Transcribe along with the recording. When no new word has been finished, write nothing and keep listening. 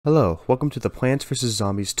Hello, welcome to the Plants vs.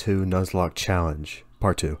 Zombies 2 Nuzlocke Challenge,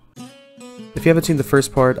 Part 2. If you haven't seen the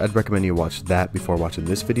first part, I'd recommend you watch that before watching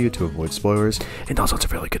this video to avoid spoilers, and also it's a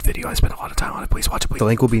really good video, I spent a lot of time on it, please watch it please. The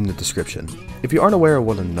link will be in the description. If you aren't aware of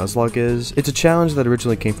what a Nuzlocke is, it's a challenge that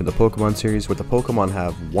originally came from the Pokemon series where the Pokemon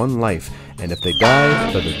have one life, and if they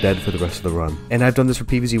die, then they're dead for the rest of the run. And I've done this for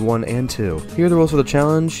PVZ1 and 2. Here are the rules for the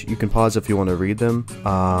challenge, you can pause if you want to read them.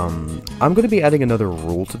 I'm going to be adding another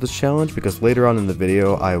rule to this challenge because later on in the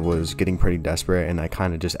video I was getting pretty desperate and I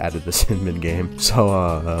kind of just added this in mid-game. So,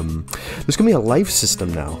 there's going to be a life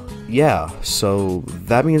system now. Yeah, so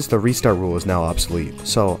that means the restart rule is now obsolete.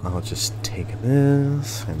 So I'll just take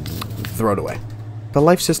this and throw it away. The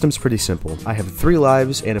life system's pretty simple. I have 3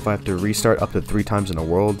 lives, and if I have to restart up to 3 times in a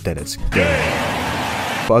world, then it's good.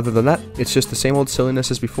 But other than that, it's just the same old silliness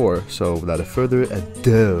as before, so without further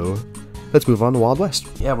ado, let's move on to Wild West.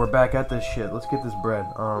 Yeah, we're back at this shit. Let's get this bread.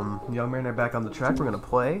 Young Mariner back on the track. We're gonna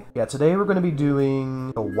play. Yeah, today we're gonna be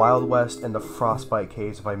doing the Wild West and the Frostbite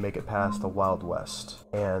Caves if I make it past the Wild West.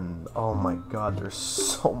 And, oh my god, there's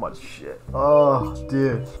so much shit. Oh,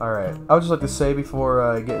 dude. Alright. I would just like to say before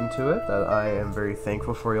I get into it that I am very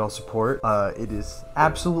thankful for y'all's support. It is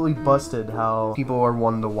absolutely busted how people are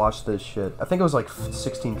wanting to watch this shit. I think it was like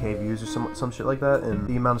 16k views or some shit like that, and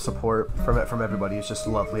the amount of support from everybody is just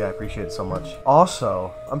lovely. I appreciate it so much.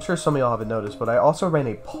 Also, I'm sure some of y'all haven't noticed, but I also ran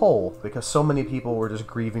a poll because so many people were just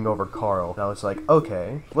grieving over Carl. And I was like,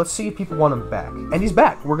 okay, let's see if people want him back. And he's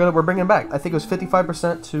back. We're bringing him back. I think it was 55%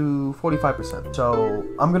 to 45%. So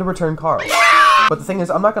I'm gonna return Carl. But the thing is,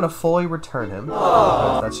 I'm not going to fully return him,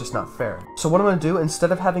 because that's just not fair. So what I'm going to do,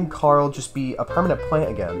 instead of having Carl just be a permanent plant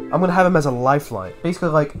again, I'm going to have him as a lifeline. Basically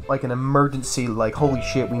like an emergency, like, holy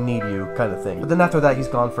shit, we need you kind of thing. But then after that, he's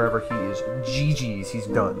gone forever. He is GG's. He's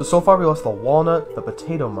done. So far, we lost the Walnut, the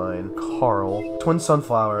Potato Mine, Carl, Twin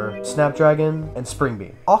Sunflower, Snapdragon, and Spring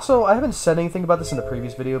Bee. Also, I haven't said anything about this in the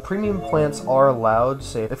previous video. Premium plants are allowed.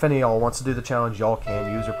 Say, if any of y'all wants to do the challenge, y'all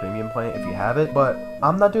can use a premium plant if you have it. But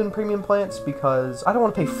I'm not doing premium plants because I don't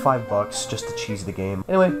want to pay $5 just to cheese the game.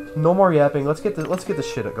 Anyway, no more yapping. Let's get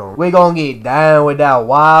this shit going. We gonna get down with that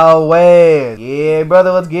Wild West. Yeah,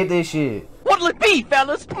 brother, let's get this shit. What'll it be,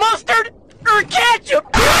 fellas? Mustard or ketchup?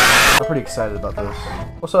 I'm pretty excited about this.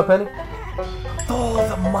 What's up, Penny? Oh,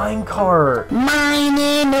 the minecart.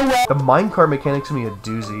 The minecart mechanic's gonna be a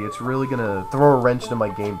doozy. It's really gonna throw a wrench into my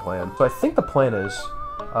game plan. So I think the plan is,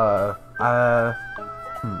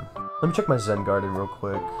 let me check my Zen Garden real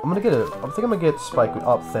quick. I think I'm gonna get Spike.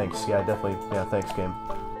 Oh, thanks. Yeah, definitely. Yeah, thanks, game.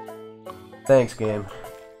 Thanks, game.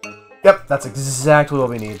 Yep, that's exactly what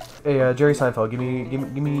we need. Hey, Jerry Seinfeld, give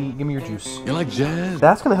me your juice. You like jazz?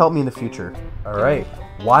 That's gonna help me in the future. All right,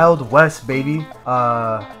 Wild West, baby.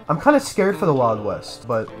 I'm kind of scared for the Wild West,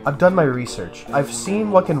 but I've done my research. I've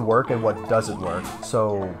seen what can work and what doesn't work.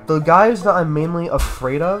 So the guys that I'm mainly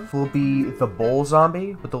afraid of will be the bull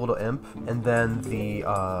zombie with the little imp, and then the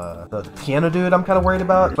piano dude I'm kind of worried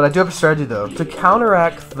about. But I do have a strategy though. To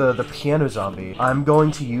counteract the piano zombie, I'm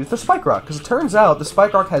going to use the spike rock, because it turns out the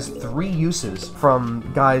spike rock has 3 uses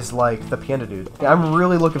from guys like the piano dude. Yeah, I'm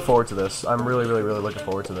really looking forward to this. I'm really looking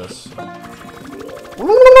forward to this.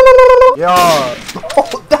 Yeah.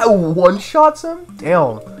 Oh, that one-shots him?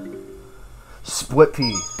 Damn. Split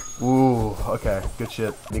pea. Ooh, okay. Good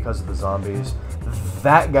shit. Because of the zombies.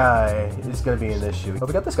 That guy is gonna be an issue. But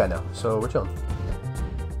we got this guy now, so we're chilling.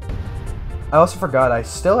 I also forgot, I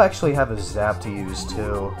still actually have a zap to use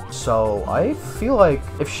too. So I feel like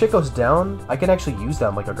if shit goes down, I can actually use that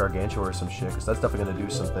on like a Gargantua or some shit, because that's definitely gonna do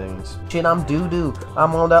some things. Shit, I'm doo-doo.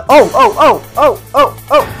 I'm on the— Oh!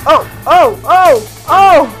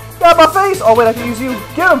 Got my face! Oh wait, I can use you.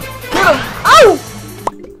 Get him! Get him! Ow!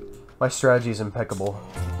 My strategy is impeccable.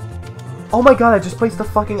 Oh my god, I just placed the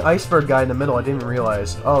fucking iceberg guy in the middle. I didn't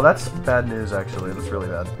realize. Oh, that's bad news actually. That's really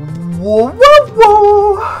bad. Whoa, whoa,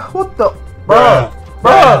 whoa! What the— Bruh!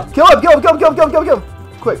 Bruh! Kill him!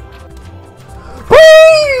 Quick.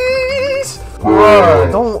 Please!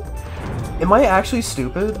 Bruh! Don't— Am I actually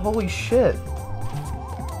stupid? Holy shit.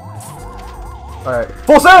 Alright.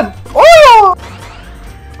 Full send! Oh!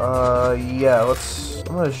 Yeah,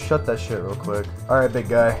 I'm gonna shut that shit real quick. Alright, big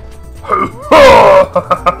guy.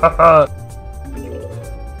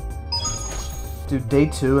 Dude, day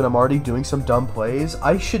 2 and I'm already doing some dumb plays?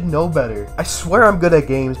 I should know better. I swear I'm good at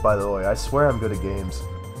games, by the way. I swear I'm good at games.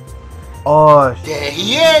 Oh, there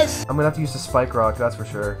he is! I'm gonna have to use the spike rock, that's for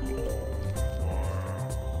sure.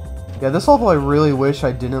 Yeah, this level I really wish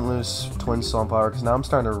I didn't lose Twin Sunflower, because now I'm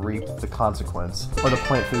starting to reap the consequence. Or the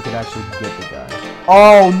plant food could actually get the guy.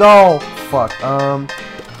 Oh no! Fuck,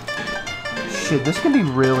 shit, this can be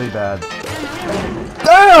really bad.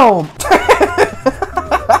 Damn!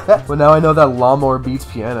 But now I know that lawnmower beats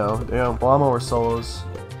piano. Damn, lawnmower solos.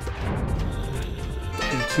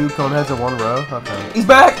 2 cone heads in 1 row? Okay. He's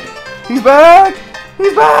back! He's back!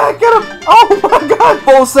 He's back! Get him! Oh my god!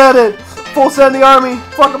 Full set it! Full set in the army!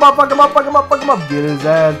 Fuck him up, fuck him up, fuck him up, fuck him up! Get his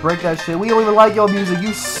ass, break that shit. We don't even like your music.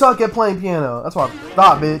 You suck at playing piano. That's what I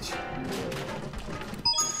thought, bitch.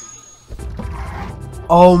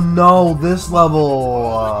 Oh no, this level!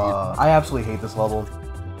 I absolutely hate this level.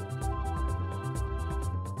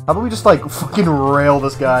 How about we just like fucking rail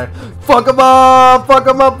this guy? Fuck him up! Fuck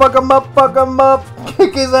him up! Fuck him up! Fuck him up!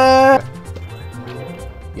 Kick his ass!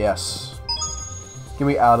 Yes. Get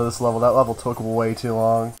me out of this level. That level took way too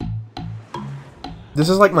long. This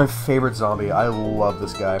is like my favorite zombie. I love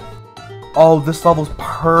this guy. Oh, this level's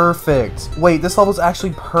perfect. Wait, this level's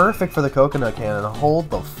actually perfect for the coconut cannon. Hold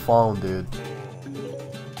the phone, dude.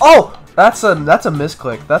 Oh! That's a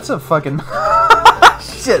misclick. That's a fucking...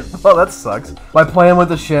 Shit. Well, that sucks. My plan went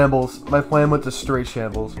to shambles. My plan went to straight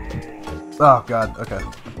shambles. Oh, God. Okay.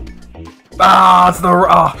 Ah, it's the...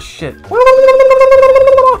 Oh, shit.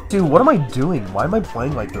 Dude, what am I doing? Why am I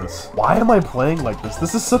playing like this? Why am I playing like this?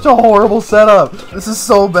 This is such a horrible setup. This is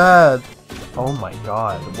so bad. Oh my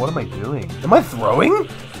god. What am I doing? Am I throwing?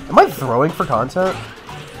 Am I throwing for content?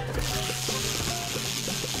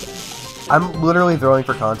 I'm literally throwing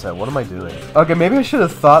for content. What am I doing? Okay, maybe I should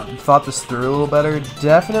have thought this through a little better.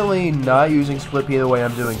 Definitely not using split P the way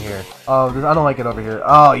I'm doing here. Oh, I don't like it over here.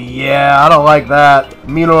 Oh yeah, I don't like that.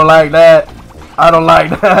 Me don't like that. I don't like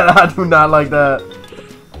that. I do not like that.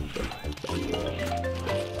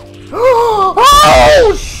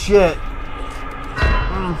 Oh shit!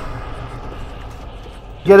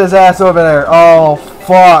 Get his ass over there. Oh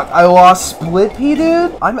fuck! I lost split P,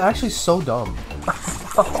 dude. I'm actually so dumb.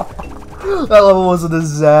 That level was a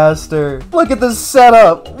disaster. Look at this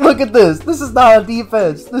setup. Look at this. This is not a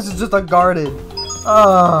defense. This is just a guarded.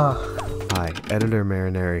 Hi, Editor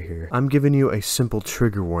Marinara here. I'm giving you a simple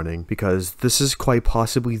trigger warning because this is quite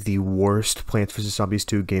possibly the worst Plants vs. Zombies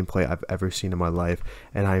 2 gameplay I've ever seen in my life,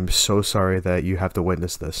 and I'm so sorry that you have to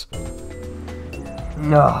witness this.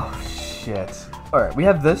 Oh, shit. Alright, we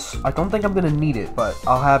have this. I don't think I'm gonna need it, but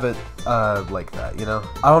I'll have it, like that, you know?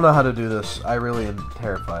 I don't know how to do this. I really am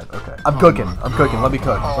terrified. Okay. I'm cooking. I'm cooking. Let me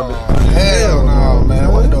cook. Hell no,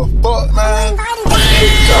 man. What the fuck, man?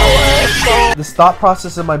 This thought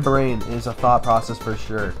process in my brain is a thought process for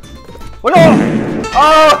sure. What?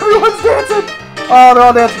 Oh, everyone's dancing! Oh, they're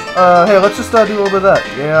all dancing. Hey, let's just do a little bit of that.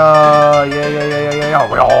 Yeah.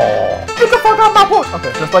 Get the fuck out of my boat!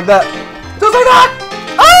 Okay, just like that. Just like that!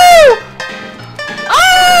 Oh!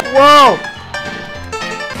 Whoa!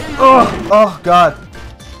 Oh god.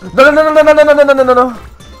 No.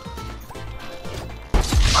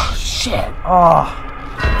 Oh shit. Oh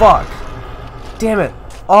fuck. Damn it.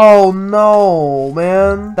 Oh no,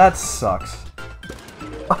 man. That sucks.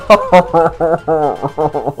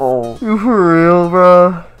 You for real,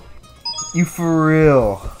 bro? You for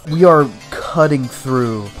real? We are cutting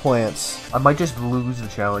through plants. I might just lose the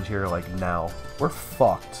challenge here, like, now. We're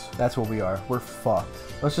fucked. That's what we are. We're fucked.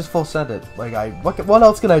 Let's just full send it. Like, what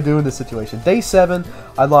else can I do in this situation? Day 7,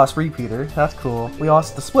 I lost Repeater. That's cool. We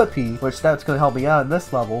lost the Split P, which that's gonna help me out in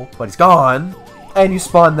this level. But he's gone. And you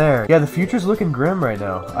spawn there. Yeah, the future's looking grim right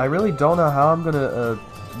now. I really don't know how I'm gonna,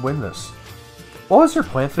 win this. What was your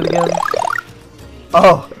plan fit again?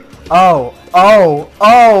 Oh,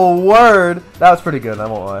 word! That was pretty good, I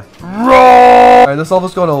won't lie. Alright, this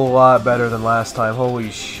level's going a lot better than last time.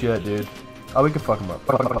 Holy shit, dude. Oh, we can fuck him up.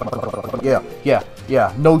 Yeah,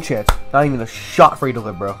 no chance. Not even a shot for you to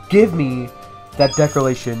live, bro. Give me that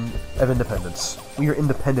Declaration of Independence. We are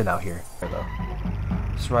independent out here.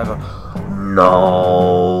 Survivor.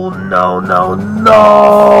 No!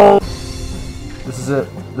 This is it.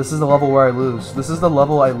 This is the level where I lose. This is the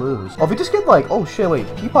level I lose. Oh, if we just get like... Oh, shit, wait.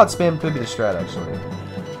 Peapod spam could be the strat, actually.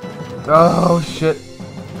 Oh, shit.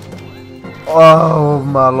 Oh,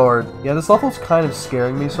 my lord. Yeah, this level's kind of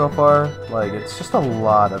scaring me so far. Like, it's just a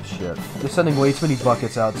lot of shit. They're sending way too many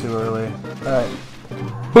buckets out too early. Alright.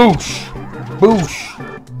 Boosh! Boosh!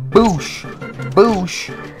 Boosh! Boosh!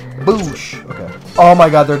 Boosh! Okay. Oh my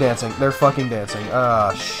god, they're dancing. They're fucking dancing.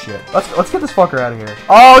 Ah, shit. Let's get this fucker out of here.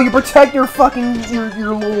 Oh, you protect your fucking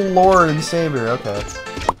your little lord and savior. Okay.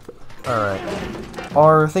 Alright.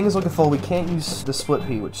 Our thing is looking full. We can't use the split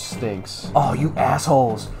P, which stinks. Oh, you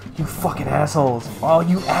assholes. You fucking assholes. Oh,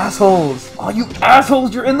 you assholes. Oh, you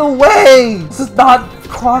assholes. You're in the way. This is not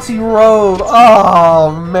Crossy Road.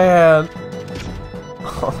 Oh, man.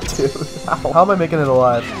 Oh, dude. How am I making it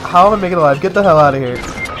alive? How am I making it alive? Get the hell out of here.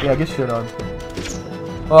 Yeah, get shit on.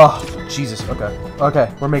 Oh, Jesus. Okay.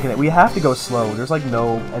 Okay, we're making it. We have to go slow. There's like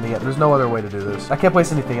there's no other way to do this. I can't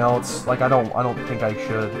place anything else. Like I don't think I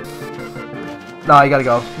should. Nah, you gotta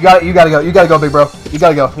go. You gotta go. You gotta go, big bro. You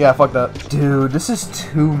gotta go. Yeah, fuck that. Dude, this is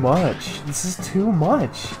too much. This is too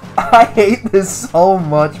much. I hate this so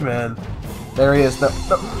much, man. There he is. No.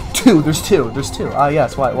 Two. There's two. There's two. Ah,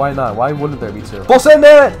 yes. Why not? Why wouldn't there be two? Full send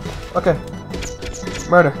it! Okay.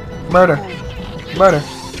 Murder. Murder. Murder.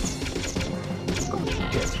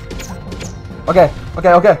 Okay.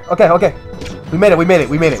 Okay. Okay. Okay. Okay. We made it. We made it.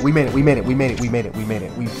 We made it. We made it. We made it. We made it. We made it. We made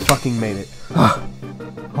it. We fucking made it.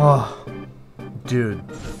 Oh. Dude.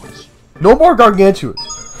 No more gargantuans.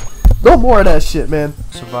 No more of that shit, man.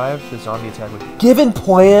 Survive the zombie attack with given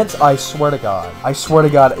plants, I swear to God. I swear to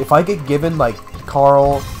God, if I get given, like,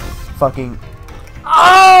 Carl fucking...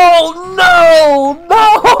 Oh, no!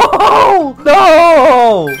 No!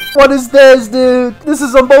 No! What is this, dude? This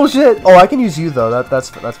is some bullshit. Oh, I can use you, though. That's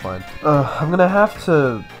fine. I'm gonna have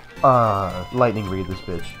to... lightning read this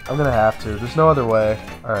bitch. I'm gonna have to. There's no other way.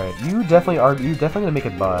 Alright, you definitely gonna make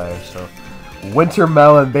it by, so... Winter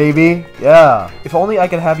melon, baby. Yeah. If only I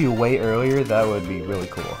could have you way earlier, that would be really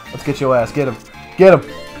cool. Let's get your ass. Get him. Get him.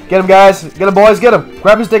 Get him, guys. Get him, boys. Get him.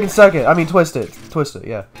 Grab his dick and suck it. I mean, twist it. Twist it,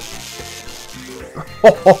 yeah.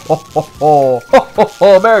 Ho, ho, ho, ho, ho. Ho, ho,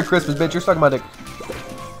 ho. Merry Christmas, bitch. You're sucking my dick.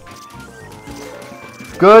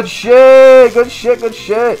 Good shit. Good shit. Good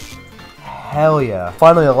shit. Hell yeah.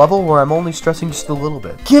 Finally, a level where I'm only stressing just a little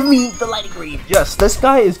bit. Give me the lightning read. Yes, this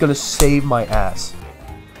guy is gonna save my ass.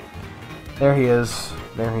 There he is.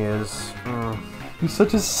 There he is. He's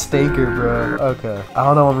such a stinker, bro. Okay. I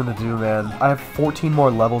don't know what I'm gonna do, man. I have 14 more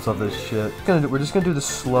levels of this shit. We're just gonna do this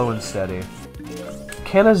slow and steady.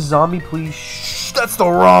 Can a zombie please? Shh, that's the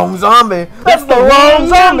wrong zombie. That's the wrong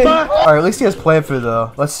zombie. Alright, at least he has plan food,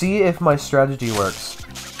 though. Let's see if my strategy works.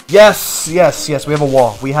 Yes, yes, yes. We have a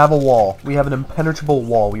wall. We have a wall. We have an impenetrable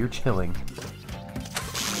wall. We are chilling.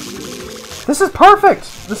 This is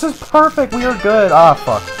perfect! This is perfect! We are good! Ah,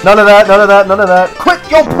 fuck. None of that, none of that, none of that. Quit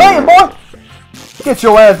your playing, boy! Get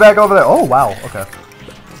your ass back over there. Oh, wow. Okay.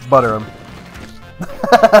 Butter him.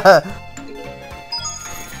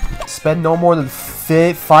 Spend no more than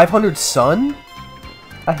 500 sun?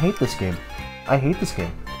 I hate this game. I hate this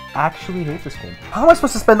game. Actually hate this game. How am I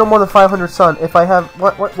supposed to spend no more than 500 sun if I have...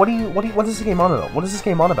 What is this game on about? What is this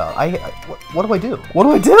game on about? What do I do? What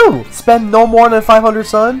do I do? Spend no more than 500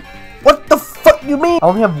 sun? What the fuck you mean? I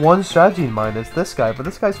only have one strategy in mind. It's this guy, but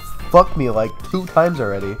this guy's fucked me like 2 times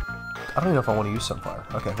already. I don't even know if I want to use Sunfire.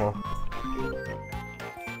 Okay, well.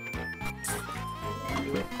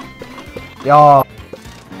 Y'all.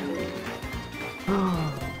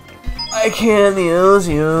 I can't use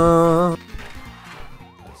you.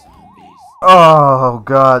 Oh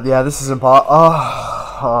god, yeah, this is impossible.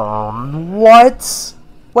 What?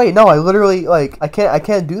 Wait, no, I literally, like, I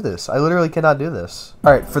can't do this. I literally cannot do this.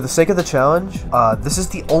 Alright, for the sake of the challenge, this is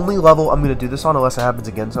the only level I'm gonna do this on unless it happens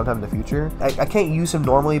again sometime in the future. I can't use him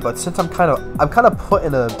normally, but since I'm kind of put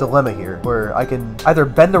in a dilemma here, where I can either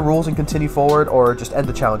bend the rules and continue forward, or just end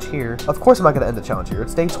the challenge here. Of course I'm not gonna end the challenge here.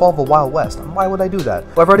 It's day 12 of Wild West. Why would I do that?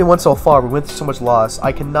 Well, I've already went so far, we went through so much loss,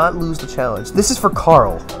 I cannot lose the challenge. This is for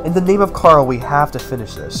Carl. In the name of Carl, we have to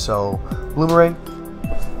finish this, so, Bloomerang,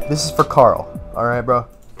 this is for Carl. Alright, bro?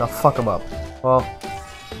 Now fuck him up. Well.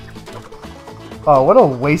 Oh, what a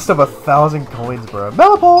waste of 1,000 coins, bro.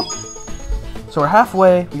 Melon! So we're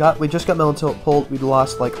halfway. We just got melon pulled. We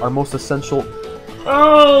lost like our most essential.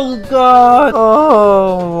 Oh god!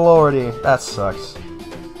 Oh lordy. That sucks.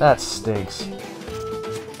 That stinks.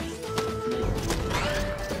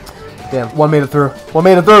 Damn, one made it through. One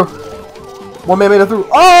made it through! One man made it through.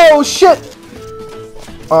 Oh shit!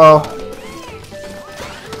 Oh.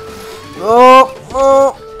 Oh,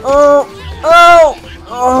 oh. Oh, oh,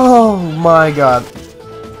 oh my god.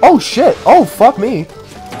 Oh shit. Oh, fuck me.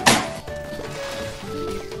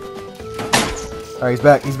 Alright, he's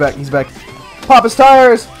back, he's back, he's back. Pop his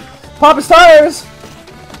tires! Pop his tires!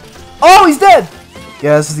 Oh, he's dead!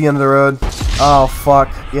 Yeah, this is the end of the road. Oh, fuck.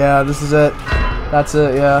 Yeah, this is it. That's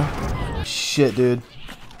it, yeah. Shit, dude.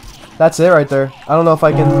 That's it right there. I don't know if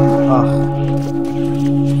I can...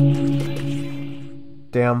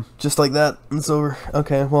 Damn, just like that, it's over.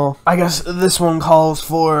 Okay, well, I guess this one calls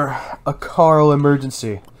for a Carl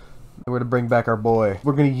emergency. We're gonna bring back our boy.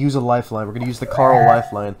 We're gonna use a lifeline. We're gonna use the Carl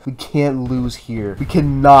lifeline. We can't lose here. We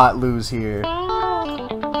cannot lose here.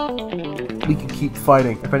 We can keep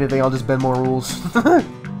fighting. If anything, I'll just bend more rules.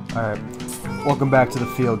 Alright. Welcome back to the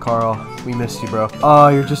field, Carl. We missed you, bro. Oh,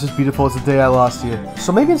 you're just as beautiful as the day I lost you.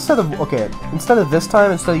 So maybe instead of this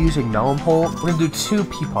time, instead of using melon pole, we're gonna do 2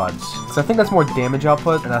 pea pods. Because I think that's more damage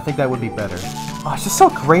output, and I think that would be better. Oh, it's just so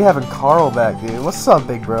great having Carl back, dude. What's up,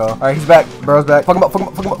 big bro? Alright, he's back. Bro's back. Fuck him up, fuck him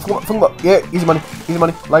up, fuck him up, fuck him up, fuck him up. Yeah, easy money, easy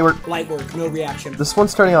money. Light work. Light work, no reaction. This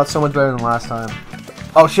one's turning out so much better than last time.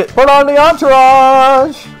 Oh shit, put on the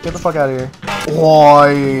entourage! Get the fuck out of here.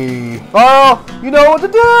 Oi! Oh, you know what to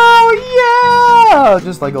do! Yeah!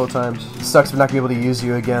 Just like old times. Sucks for not being able to use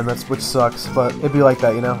you again, which sucks, but it'd be like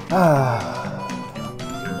that, you know?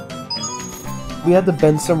 We had to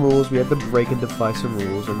bend some rules, we had to break and defy some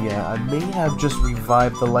rules, and yeah, I may have just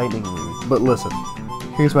revived the lightning lead. But listen,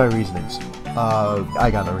 here's my reasonings. I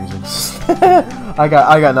got no reasons. I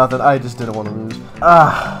got nothing. I just didn't want to lose.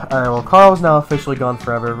 Alright, well, Carl's now officially gone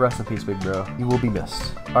forever. Rest in peace, big bro. You will be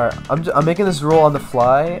missed. Alright, I'm making this rule on the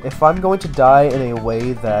fly. If I'm going to die in a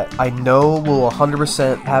way that I know will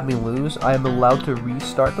 100% have me lose, I am allowed to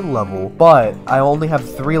restart the level, but I only have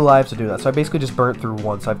 3 lives to do that. So I basically just burnt through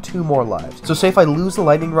one, so I have 2 more lives. So say if I lose the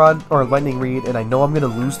lightning rod or lightning reed and I know I'm going to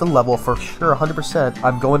lose the level for sure 100%,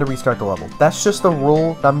 I'm going to restart the level. That's just the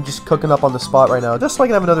rule that I'm just cooking up on the spot right now, just so I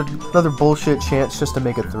can have another bullshit chance just to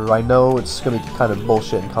make it through. I know it's going to be kind of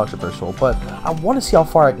bullshit and controversial, but I want to see how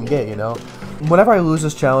far I can get, you know? Whenever I lose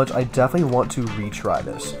this challenge, I definitely want to retry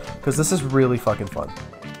this, because this is really fucking fun.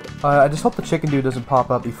 I just hope the chicken dude doesn't pop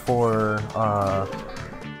up before the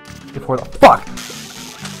fuck!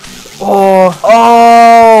 Oh,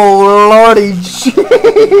 lordy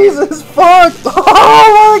Jesus, fuck!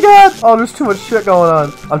 Oh my god! Oh, there's too much shit going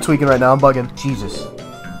on. I'm tweaking right now, I'm bugging. Jesus.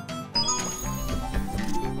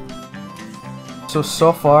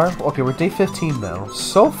 So far, okay, we're day 15 now.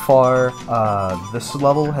 So far, this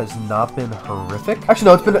level has not been horrific. Actually,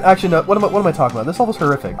 no, it's been, actually, no, what am I talking about? This level's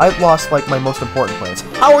horrific. I've lost, like, my most important plans.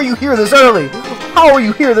 How are you here this early? How are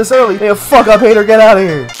you here this early? Hey, fuck up, hater, get out of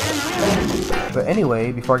here! But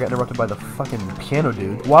anyway, before I get interrupted by the fucking piano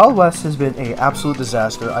dude, Wild West has been an absolute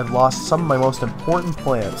disaster. I've lost some of my most important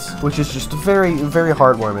plants, which is just very, very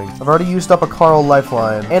heartwarming. I've already used up a Carl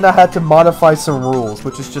lifeline, and I had to modify some rules,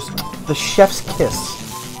 which is just the chef's kiss.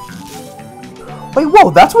 Wait,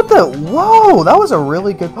 whoa, that's what the... Whoa, that was a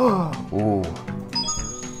really good... Ooh.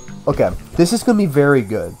 Okay, this is gonna be very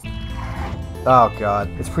good. Oh god,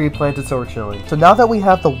 it's pre-planted, so we're chilling. So now that we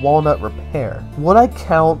have the walnut repair, would I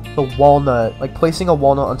count the walnut, like placing a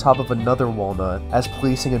walnut on top of another walnut, as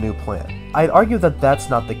placing a new plant? I'd argue that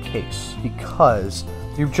that's not the case, because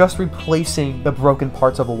you're just replacing the broken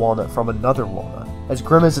parts of a walnut from another walnut, as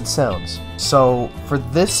grim as it sounds. So for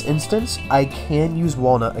this instance, I can use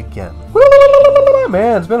walnut again.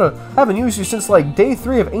 Man, it's been haven't used you since like day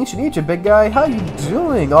 3 of Ancient Egypt, big guy. How you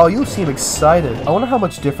doing? Oh, you seem excited. I wonder how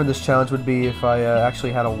much different this challenge would be if I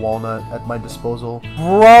actually had a walnut at my disposal.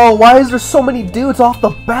 Bro, why is there so many dudes off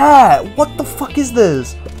the bat? What the fuck is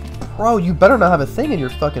this? Bro, you better not have a thing in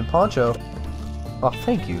your fucking poncho. Oh,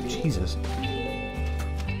 thank you. Jesus.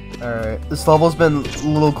 Alright, this level's been a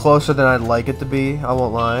little closer than I'd like it to be, I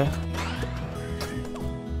won't lie.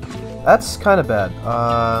 That's kind of bad.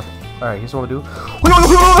 Alright, here's what we'll do. No.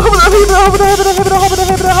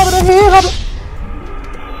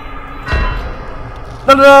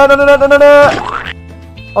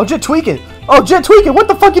 Oh, Jet tweaking! Oh, Jet tweaking! What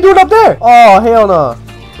the fuck you doing up there? Oh, hell no.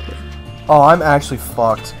 Oh, I'm actually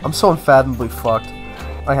fucked. I'm so unfathomably fucked.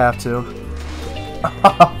 I have to.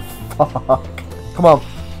 Fuck. Come on,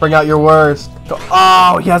 bring out your worst.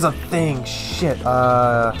 Oh, he has a thing. Shit.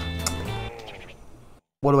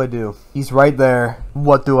 What do I do? He's right there.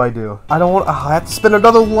 What do I do? I don't want. I have to spend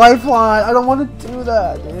another lifeline. I don't want to do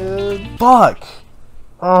that, dude. Fuck.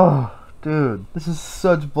 Oh, dude. This is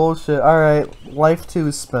such bullshit. Alright, life 2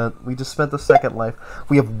 is spent. We just spent the second life.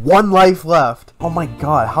 We have 1 life left. Oh my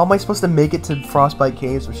god. How am I supposed to make it to Frostbite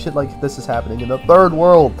Caves or shit like this is happening in the 3rd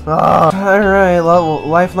world? Alright,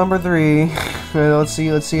 life number 3. Let's see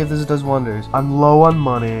if this does wonders. I'm low on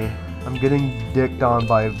money. I'm getting dicked on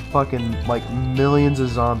by fucking, like, millions of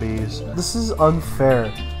zombies. This is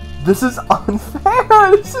unfair. This is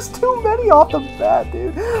unfair! This is too many off the bat,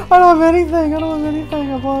 dude. I don't have anything.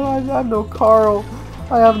 I have no Carl.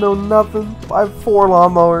 I have no nothing. I have 4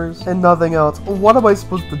 lawnmowers and nothing else. What am I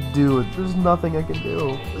supposed to do? There's nothing I can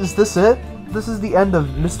do. Is this it? This is the end of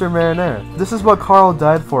Mr.Marinara. This is what Carl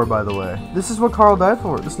died for, by the way. This is what Carl died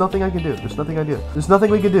for. There's nothing I can do. There's nothing I do. There's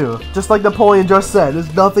nothing we can do. Just like Napoleon just said,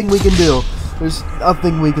 there's nothing we can do. There's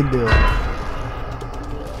nothing we can do.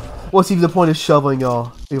 What's even the point of shoveling,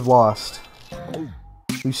 y'all? We've lost.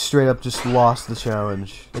 We straight up just lost the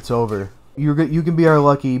challenge. It's over. You can be our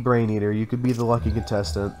lucky brain eater. You could be the lucky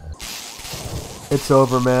contestant. It's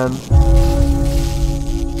over, man.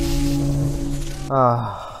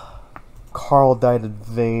 Carl died in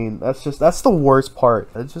vain. That's the worst part.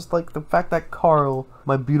 It's just like the fact that Carl,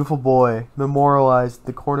 my beautiful boy, memorialized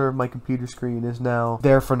the corner of my computer screen is now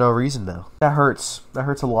there for no reason now. That hurts. That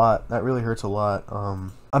hurts a lot. That really hurts a lot.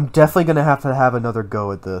 I'm definitely gonna have to have another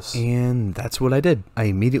go at this. And that's what I did. I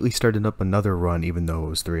immediately started up another run even though it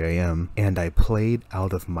was 3 AM, and I played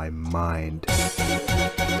out of my mind.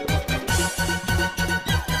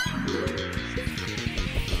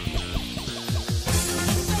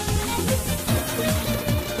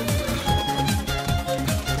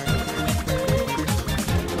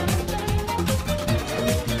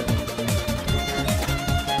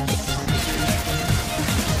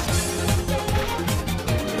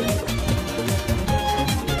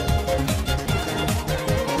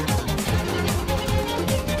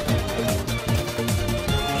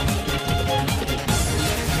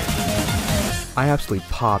 I absolutely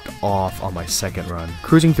popped off on my second run,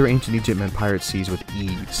 cruising through ancient Egypt and pirate seas with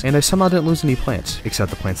ease, and I somehow didn't lose any plants, except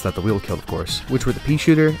the plants that the wheel killed of course, which were the pea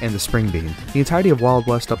shooter and the spring bean. The entirety of Wild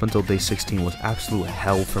West up until day 16 was absolute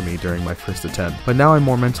hell for me during my first attempt, but now I'm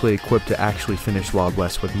more mentally equipped to actually finish Wild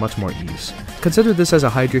West with much more ease. Consider this as a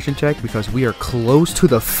hydration check because we are close to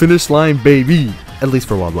the finish line, baby! At least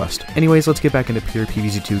for Wild West. Anyways, let's get back into pure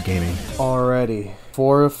PVZ2 gaming. Alrighty.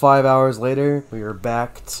 4 to 5 hours later, we are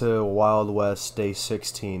back to Wild West day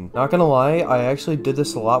 16. Not gonna lie, I actually did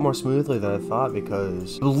this a lot more smoothly than I thought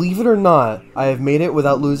because, believe it or not, I have made it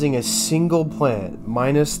without losing a single plant,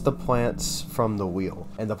 minus the plants from the wheel.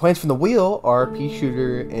 And the plants from the wheel are pea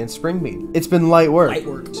shooter and spring bean. It's been light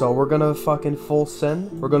work. So we're gonna fucking full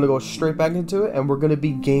send. We're gonna go straight back into it and we're gonna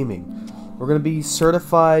be gaming. We're gonna be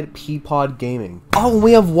certified Peapod gaming. Oh,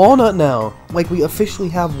 we have Walnut now. Like, we officially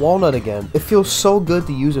have Walnut again. It feels so good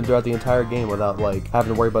to use him throughout the entire game without, like,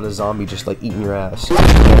 having to worry about a zombie just, like, eating your ass.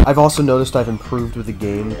 I've also noticed I've improved with the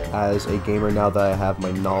game as a gamer now that I have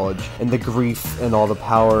my knowledge and the grief and all the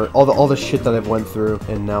power, all the shit that I've went through.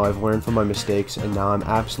 And now I've learned from my mistakes, and now I'm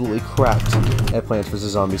absolutely cracked at Plants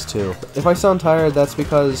vs. Zombies 2. If I sound tired, that's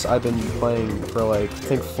because I've been playing for, like, I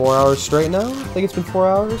think 4 hours straight now? I think it's been 4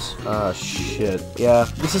 hours? Shit. Yeah,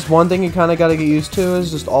 this is one thing you kind of got to get used to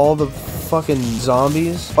is just all the fucking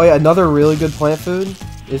zombies. Oh yeah, another really good plant food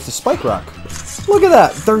is the spike rock. Look at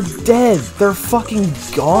that! They're dead! They're fucking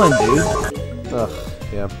gone, dude. Ugh,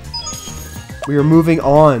 yeah. We are moving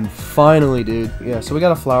on, finally, dude. Yeah, so we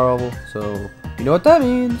got a flower level, so you know what that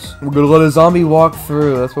means. We're gonna let a zombie walk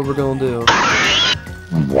through, that's what we're gonna do.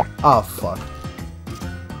 Oh, fuck.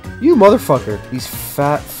 You motherfucker. These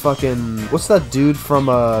fat fucking... What's that dude from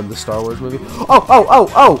the Star Wars movie?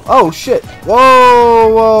 Oh, shit.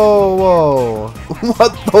 Whoa, whoa, whoa.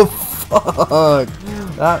 What the fuck?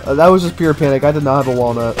 That was just pure panic. I did not have a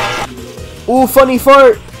walnut. Ooh, funny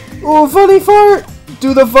fart. Ooh, funny fart.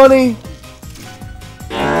 Do the funny.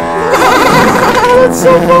 That's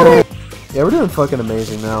so funny. Yeah, we're doing fucking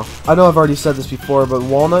amazing now. I know I've already said this before, but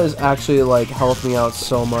walnut is actually, like, helped me out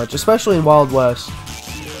so much, especially in Wild West.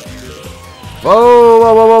 Whoa,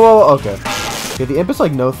 whoa, whoa, whoa, whoa, okay. Okay, the imp is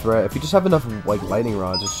like no threat. If you just have enough, like, lightning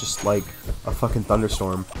rods, it's just like a fucking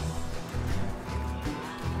thunderstorm.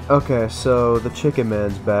 Okay, so the chicken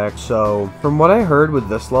man's back. So, from what I heard with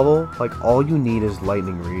this level, like, all you need is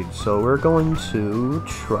lightning reed. So we're going to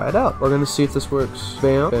try it out. We're gonna see if this works.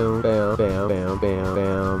 Bam, bam, bam, bam, bam, bam,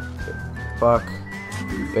 bam. Fuck.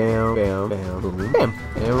 Bam, bam, bam, boom, bam.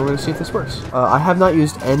 And we're gonna see if this works. I have not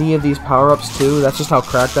used any of these power-ups too. That's just how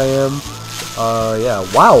cracked I am. Yeah.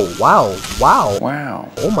 Wow, wow, wow. Wow.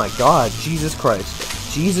 Oh my god. Jesus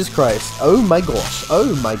Christ. Jesus Christ. Oh my gosh.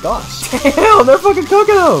 Oh my gosh. Damn, they're fucking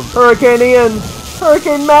cooking them. Hurricane Ian.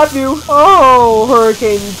 Hurricane Matthew. Oh,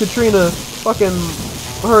 Hurricane Katrina. Fucking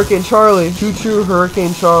Hurricane Charlie. Choo-choo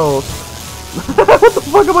Hurricane Charles. What the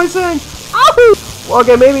fuck am I saying? Ow!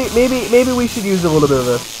 Okay, maybe we should use a little bit of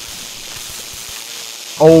this.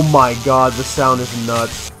 Oh my god, the sound is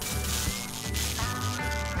nuts.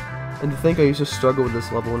 And to think I used to struggle with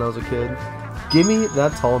this level when I was a kid. Give me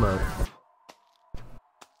that tall nut.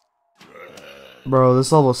 Bro,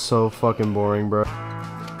 this level is so fucking boring, bro.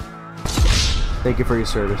 Thank you for your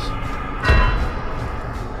service.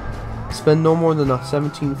 Spend no more than a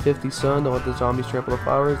 1750 sun to let the zombies trample the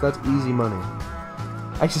flowers. That's easy money.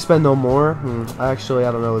 Actually, spend no more? Actually,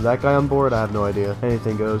 I don't know. With that guy on board, I have no idea.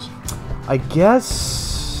 Anything goes. I guess...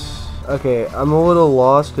 Okay, I'm a little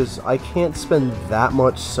lost because I can't spend that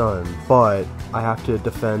much sun, but I have to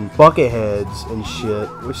defend bucket heads and shit,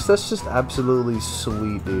 which that's just absolutely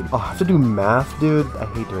sweet, dude. Oh, I have to do math, dude. I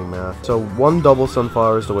hate doing math. So 1 double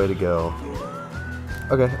sunflower is the way to go.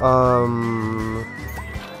 Okay,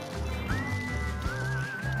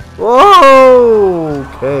 Whoa!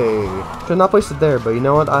 Okay. Should have not placed it there, but you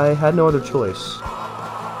know what? I had no other choice.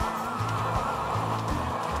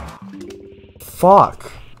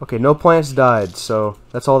 Fuck. Okay, no plants died, so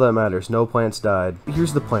that's all that matters. No plants died.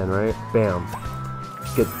 Here's the plan, right? Bam.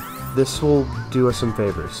 This will do us some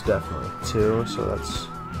favors, definitely. 2, so that's...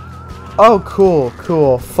 Oh, cool,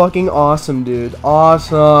 cool. Fucking awesome, dude.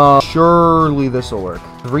 Awesome. Surely this will work.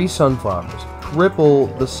 3 sunflowers. Triple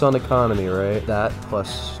the sun economy, right? That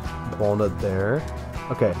plus walnut there.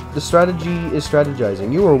 Okay, the strategy is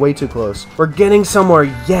strategizing. You are way too close. We're getting somewhere.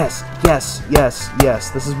 Yes, yes, yes, yes.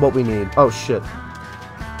 This is what we need. Oh, shit.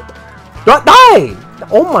 Don't die!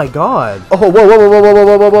 Oh my god. Oh, whoa, whoa, whoa, whoa, whoa,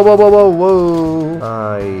 whoa, whoa, whoa, whoa, whoa, whoa.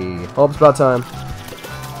 Oh, it's about time.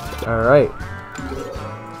 Alright.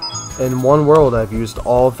 In one world, I've used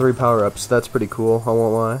all 3 power-ups. That's pretty cool, I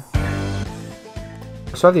won't lie.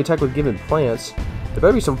 Start the attack with given plants. There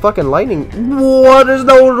better be some fucking lightning. What? There's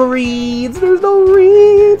no reeds! There's no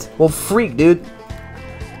reeds! Well, freak, dude.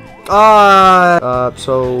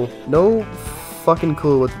 So, no fucking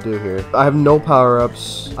clue what to do here. I have no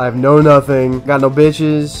power-ups. I have no nothing. Got no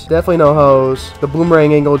bitches. Definitely no hoes. The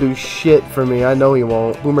boomerang ain't gonna do shit for me. I know he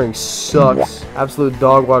won't. Boomerang sucks. Absolute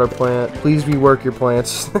dog water plant. Please rework your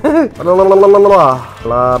plants.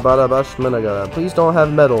 Please don't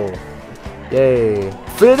have metal. Yay.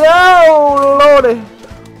 Oh lordy.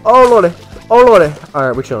 Oh lordy. Oh lordy.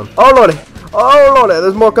 Alright, we're chilling. Oh lordy. Oh lordy.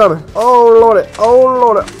 There's more coming. Oh lordy. Oh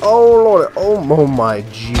lordy. Oh lordy. Oh my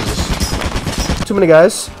Jesus. Too many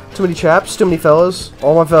guys, too many chaps, too many fellas,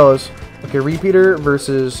 all my fellas. Okay, repeater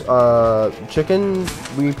versus chicken.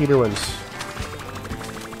 Repeater wins.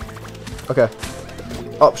 Okay.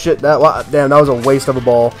 Oh shit! Damn, that was a waste of a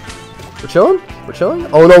ball. We're chilling. We're chilling.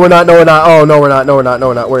 Oh no, we're not. No, we're not. Oh no, we're not. No, we're not. No,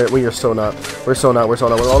 we're not. We are so not. We're so not. We're so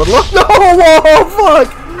not. We're all no. Whoa,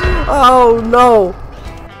 fuck. Oh no.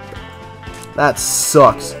 That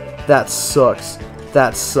sucks. That sucks.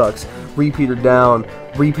 That sucks. Repeater down.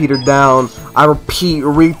 Repeater down. I repeat,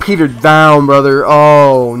 repeater down, brother.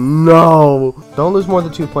 Oh no. Don't lose more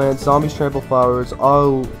than 2 plants. Zombies trample flowers.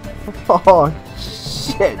 Oh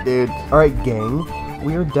shit, dude. Alright, gang.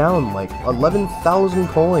 We are down like 11,000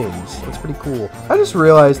 coins. That's pretty cool. I just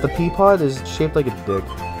realized the pea pod is shaped like a dick.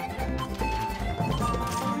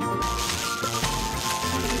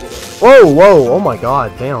 Whoa, whoa. Oh my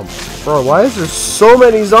god, damn. Bro, why is there so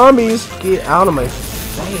many zombies? Get out of my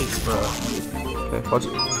face, bro. Okay, watch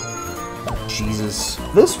it. Jesus.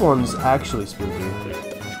 This one's actually spooky.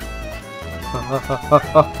 Oh, oh,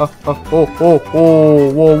 oh,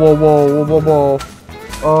 whoa, whoa, whoa, whoa, whoa, whoa.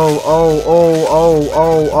 Oh, oh, oh, oh,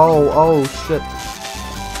 oh, oh, oh, shit.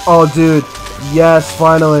 Oh, dude. Yes,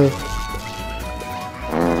 finally.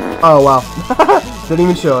 Oh, wow. Didn't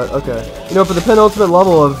even show it. Okay. You know, for the penultimate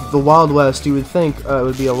level of the Wild West, you would think it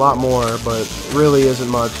would be a lot more, but really isn't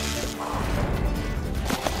much.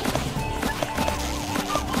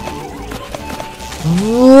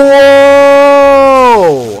 Whoa!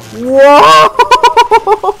 Whoa!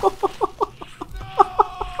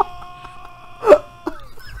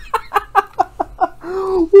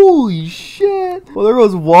 Holy shit! Well, there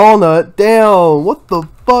goes Walnut. Damn! What the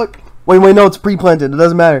fuck? Wait, no, it's pre-planted. It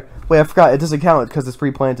doesn't matter. Wait, I forgot. It doesn't count because it's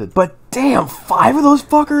pre-planted. But damn, 5 of those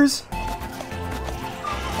fuckers?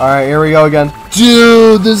 Alright, here we go again.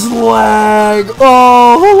 Dude, this lag!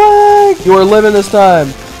 Oh, the lag! You are living this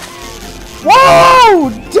time. Whoa!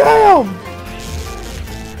 Damn!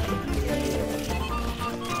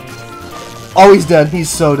 Oh, he's dead. He's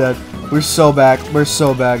so dead. We're so back. We're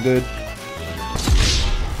so back, dude.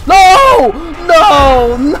 No!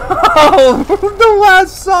 No! No! The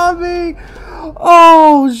last zombie!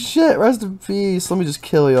 Oh, shit. Rest in peace. Let me just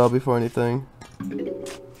kill y'all before anything.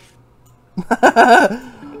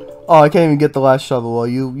 Oh, I can't even get the last shovel. Well,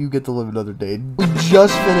 you get to live another day. We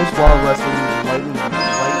just finished Wild West right before.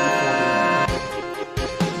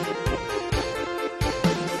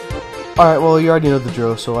 Alright, well, you already know the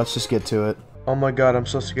drill, so let's just get to it. Oh my god, I'm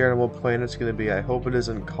so scared of what plane it's gonna be. I hope it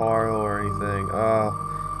isn't Carl or anything. Oh,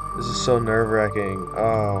 this is so nerve-wracking.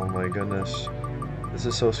 Oh my goodness. This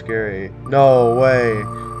is so scary. No way.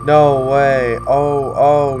 No way.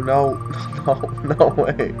 Oh, no. No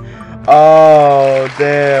way. Oh,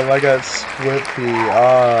 damn, I got Swiftpea.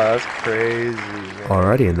 Oh, that's crazy, man.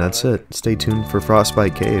 Alrighty, and that's it. Stay tuned for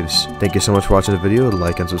Frostbite Caves. Thank you so much for watching the video.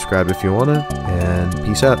 Like and subscribe if you wanna, and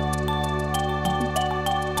peace out.